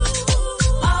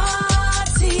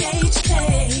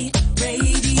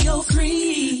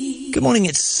Good morning,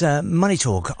 it's Money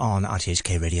Talk on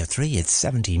RTHK Radio 3. It's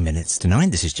 17 minutes to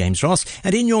 9. This is James Ross.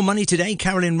 And in Your Money today,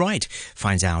 Carolyn Wright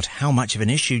finds out how much of an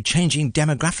issue changing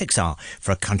demographics are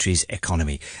for a country's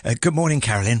economy. Good morning,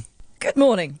 Carolyn. Good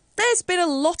morning. There's been a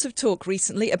lot of talk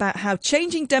recently about how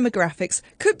changing demographics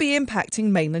could be impacting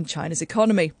mainland China's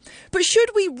economy. But should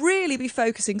we really be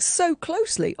focusing so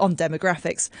closely on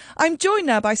demographics? I'm joined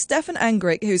now by Stefan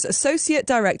Angrick, who's Associate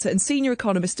Director and Senior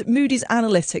Economist at Moody's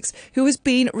Analytics, who has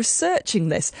been researching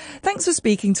this. Thanks for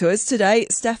speaking to us today,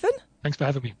 Stefan. Thanks for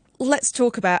having me. Let's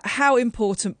talk about how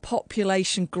important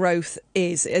population growth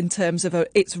is in terms of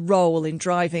its role in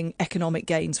driving economic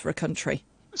gains for a country.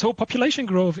 So population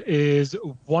growth is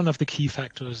one of the key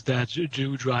factors that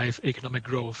do drive economic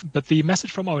growth. But the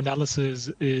message from our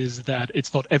analysis is that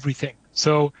it's not everything.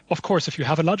 So, of course, if you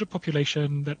have a larger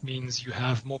population, that means you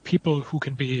have more people who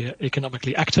can be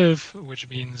economically active, which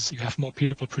means you have more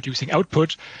people producing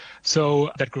output. So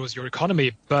that grows your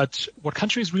economy. But what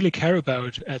countries really care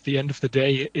about at the end of the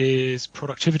day is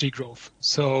productivity growth.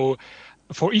 So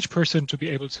for each person to be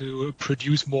able to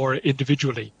produce more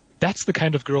individually. That's the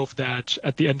kind of growth that,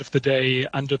 at the end of the day,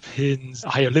 underpins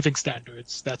higher living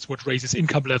standards. That's what raises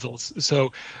income levels.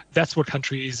 So that's what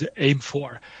countries aim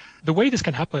for. The way this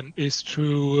can happen is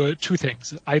through two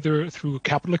things, either through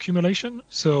capital accumulation.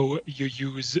 So you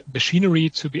use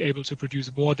machinery to be able to produce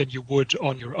more than you would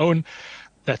on your own.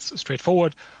 That's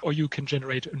straightforward. Or you can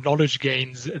generate knowledge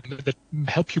gains that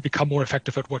help you become more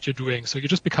effective at what you're doing. So you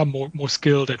just become more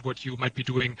skilled at what you might be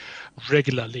doing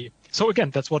regularly. So again,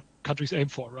 that's what countries aim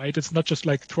for, right? It's not just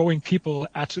like throwing people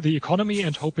at the economy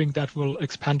and hoping that will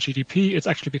expand GDP. It's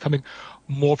actually becoming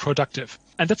more productive.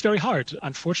 And that's very hard.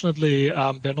 Unfortunately, there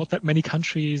are not that many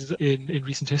countries in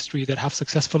recent history that have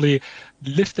successfully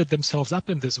lifted themselves up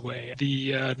in this way.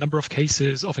 The number of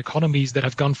cases of economies that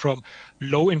have gone from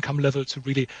low income level to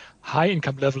really high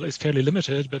income level is fairly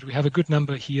limited, but we have a good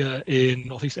number here in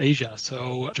Northeast Asia.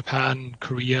 So Japan,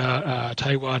 Korea,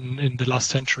 Taiwan in the last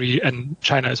century, and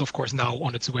China is, of course, now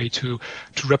on its way to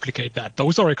replicate that.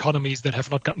 Those are economies that have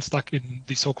not gotten stuck in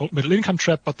the so-called middle income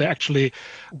trap, but they actually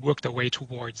work their way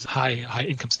towards high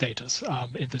income status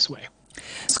in this way. I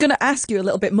was going to ask you a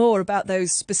little bit more about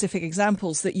those specific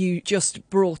examples that you just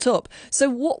brought up. So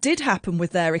what did happen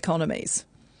with their economies?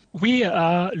 We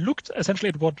looked essentially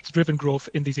at what's driven growth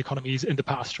in these economies in the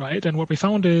past, right? And what we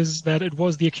found is that it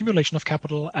was the accumulation of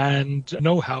capital and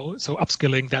know-how, so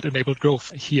upskilling, that enabled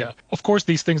growth here. Of course,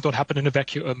 these things don't happen in a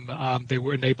vacuum. They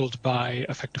were enabled by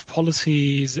effective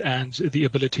policies and the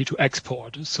ability to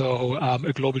export. So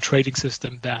a global trading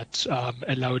system that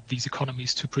allowed these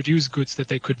economies to produce goods that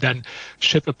they could then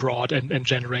ship abroad and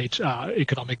generate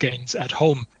economic gains at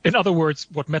home. In other words,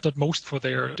 what mattered most for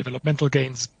their developmental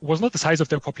gains was not the size of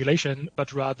their population,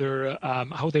 but rather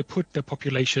how they put their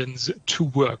populations to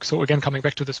work. So again, coming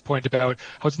back to this point about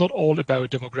how it's not all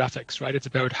about demographics, right? It's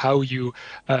about how you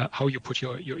put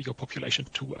your population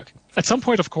to work. At some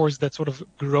point, of course, that sort of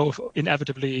growth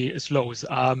inevitably slows.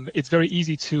 It's very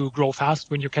easy to grow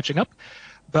fast when you're catching up.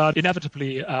 But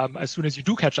inevitably, as soon as you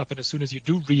do catch up and as soon as you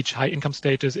do reach high income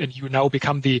status and you now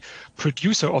become the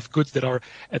producer of goods that are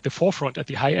at the forefront, at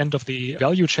the high end of the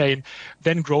value chain,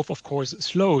 then growth, of course,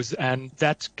 slows. And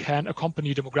that can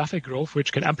accompany demographic growth,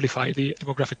 which can amplify the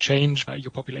demographic change,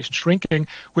 your population shrinking,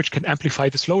 which can amplify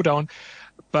the slowdown.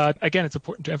 But again, it's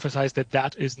important to emphasize that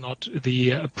that is not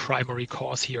the primary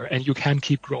cause here, and you can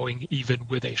keep growing even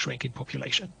with a shrinking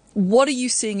population. What are you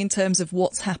seeing in terms of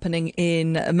what's happening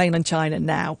in mainland China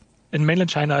now? In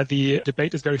mainland China, the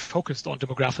debate is very focused on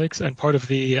demographics, and part of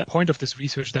the point of this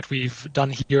research that we've done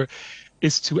here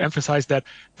is to emphasize that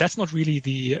that's not really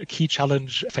the key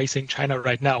challenge facing China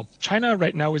right now. China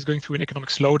right now is going through an economic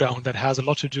slowdown that has a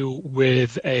lot to do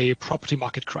with a property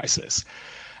market crisis.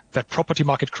 That property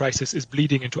market crisis is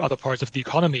bleeding into other parts of the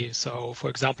economy. So, for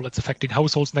example, it's affecting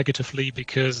households negatively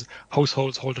because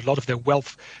households hold a lot of their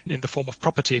wealth in the form of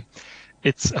property.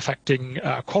 It's affecting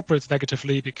corporates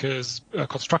negatively because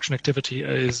construction activity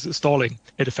is stalling.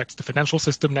 It affects the financial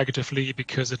system negatively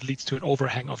because it leads to an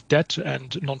overhang of debt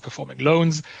and non-performing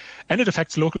loans. And it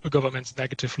affects local governments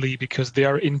negatively because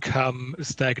their income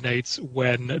stagnates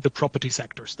when the property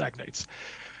sector stagnates.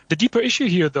 The deeper issue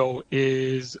here, though,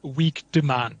 is weak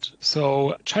demand.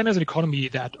 So China is an economy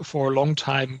that for a long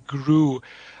time grew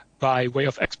by way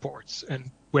of exports.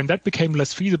 And when that became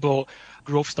less feasible,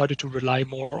 growth started to rely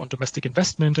more on domestic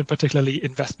investment, and particularly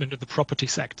investment in the property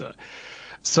sector.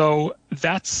 So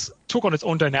that's took on its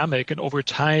own dynamic, and over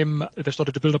time there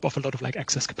started to build up of a lot of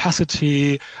excess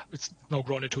capacity. It's now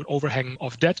grown into an overhang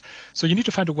of debt. So you need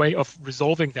to find a way of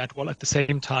resolving that while at the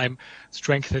same time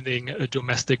strengthening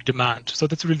domestic demand. So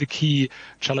that's really the key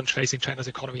challenge facing China's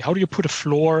economy. How do you put a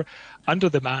floor under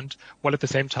demand while at the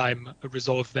same time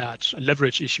resolve that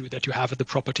leverage issue that you have in the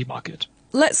property market?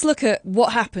 Let's look at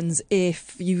what happens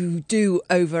if you do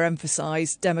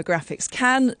overemphasize demographics.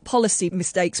 Can policy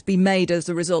mistakes be made as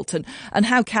a result, and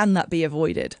how can that be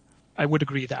avoided? I would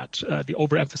agree that the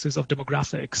overemphasis of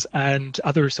demographics and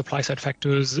other supply-side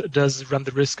factors does run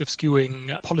the risk of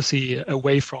skewing policy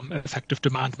away from effective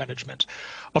demand management.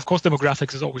 Of course,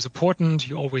 demographics is always important.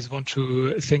 You always want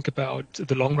to think about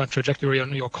the long-run trajectory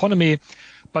on your economy,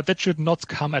 but that should not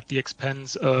come at the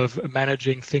expense of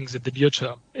managing things in the near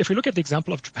term. If we look at the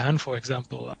example of Japan, for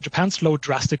example, Japan slowed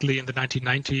drastically in the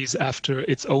 1990s after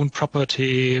its own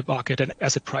property market and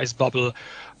asset price bubble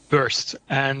burst.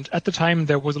 And at the time,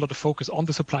 there was a lot of focus on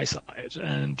the supply side,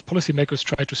 and policymakers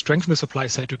tried to strengthen the supply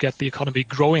side to get the economy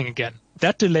growing again.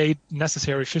 That delayed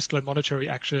necessary fiscal and monetary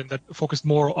action that focused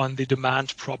more on the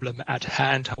demand problem at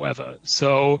hand, however.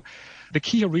 So the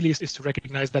key here really is to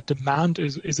recognize that demand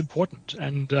is important.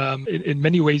 And in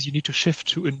many ways, you need to shift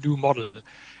to a new model.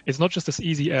 It's not just as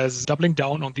easy as doubling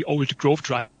down on the old growth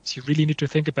drivers. You really need to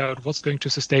think about what's going to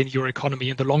sustain your economy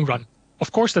in the long run.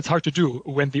 Of course, that's hard to do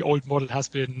when the old model has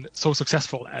been so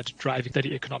successful at driving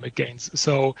steady economic gains.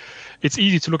 So it's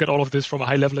easy to look at all of this from a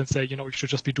high level and say, we should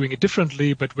just be doing it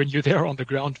differently. But when you're there on the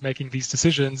ground making these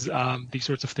decisions, these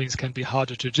sorts of things can be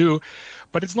harder to do.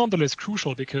 But it's nonetheless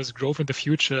crucial because growth in the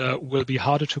future will be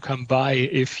harder to come by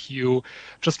if you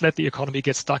just let the economy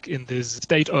get stuck in this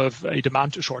state of a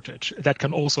demand shortage. That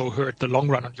can also hurt the long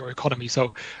run on your economy.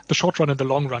 So the short run and the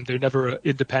long run, they're never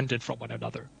independent from one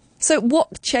another. So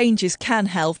what changes can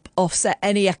help offset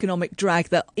any economic drag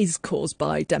that is caused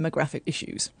by demographic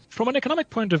issues? From an economic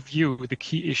point of view, the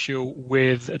key issue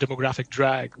with a demographic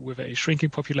drag, with a shrinking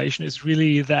population, is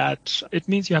really that it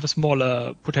means you have a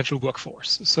smaller potential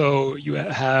workforce. So you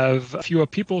have fewer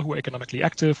people who are economically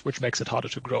active, which makes it harder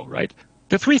to grow, right?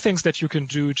 There are three things that you can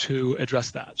do to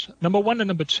address that. Number one and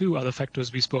number two are the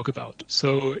factors we spoke about.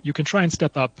 So you can try and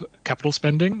step up capital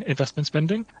spending, investment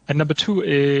spending. And number two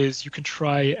is you can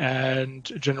try and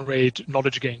generate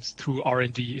knowledge gains through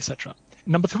R&D, etc.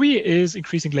 Number three is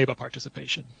increasing labor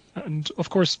participation. And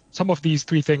of course, some of these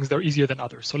three things, they're easier than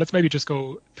others. So let's maybe just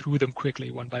go through them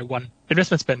quickly one by one.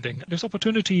 Investment spending. There's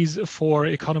opportunities for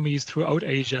economies throughout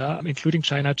Asia, including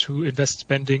China, to invest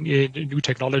spending in new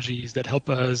technologies that help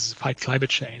us fight climate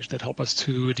change, that help us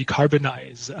to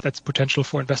decarbonize. That's potential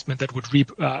for investment that would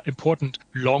reap important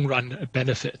long-run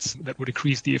benefits that would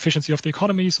increase the efficiency of the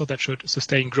economy, so that should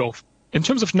sustain growth. In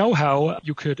terms of know-how,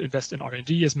 you could invest in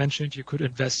R&D, as mentioned, you could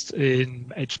invest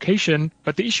in education.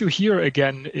 But the issue here,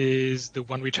 again, is the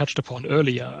one we touched upon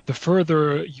earlier. The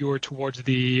further you're towards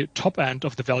the top end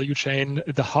of the value chain,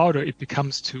 the harder it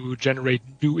becomes to generate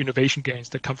new innovation gains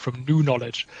that come from new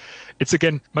knowledge. It's,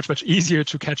 again, much easier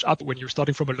to catch up when you're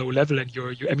starting from a low level and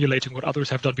you're emulating what others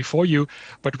have done before you.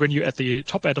 But when you're at the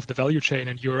top end of the value chain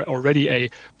and you're already a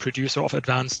producer of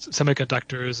advanced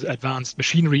semiconductors, advanced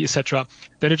machinery, etc.,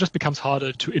 then it just becomes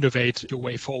harder to innovate your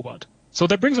way forward. So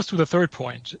that brings us to the third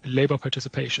point, labor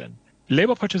participation.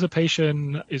 Labor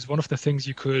participation is one of the things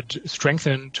you could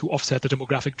strengthen to offset the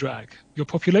demographic drag. Your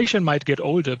population might get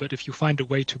older, but if you find a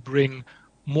way to bring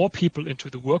more people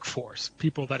into the workforce,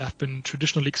 people that have been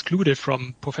traditionally excluded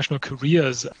from professional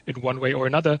careers in one way or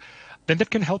another, then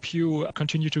that can help you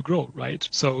continue to grow, right?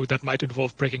 So that might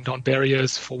involve breaking down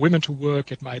barriers for women to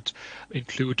work. It might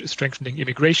include strengthening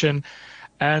immigration.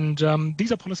 And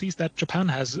these are policies that Japan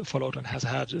has followed and has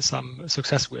had some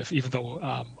success with, even though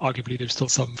arguably there's still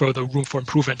some further room for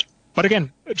improvement. But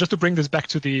again, just to bring this back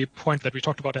to the point that we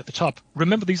talked about at the top,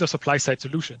 remember these are supply side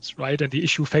solutions, right? And the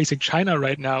issue facing China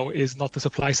right now is not the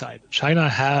supply side. China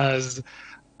has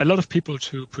a lot of people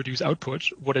to produce output.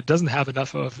 What it doesn't have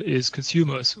enough of is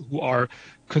consumers who are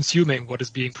consuming what is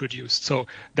being produced. So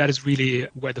that is really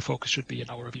where the focus should be in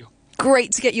our review.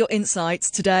 Great to get your insights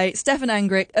today. Stefan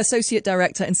Angrick, Associate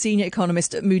Director and Senior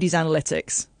Economist at Moody's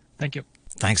Analytics. Thank you.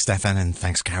 Thanks, Stefan, and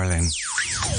thanks, Carolyn.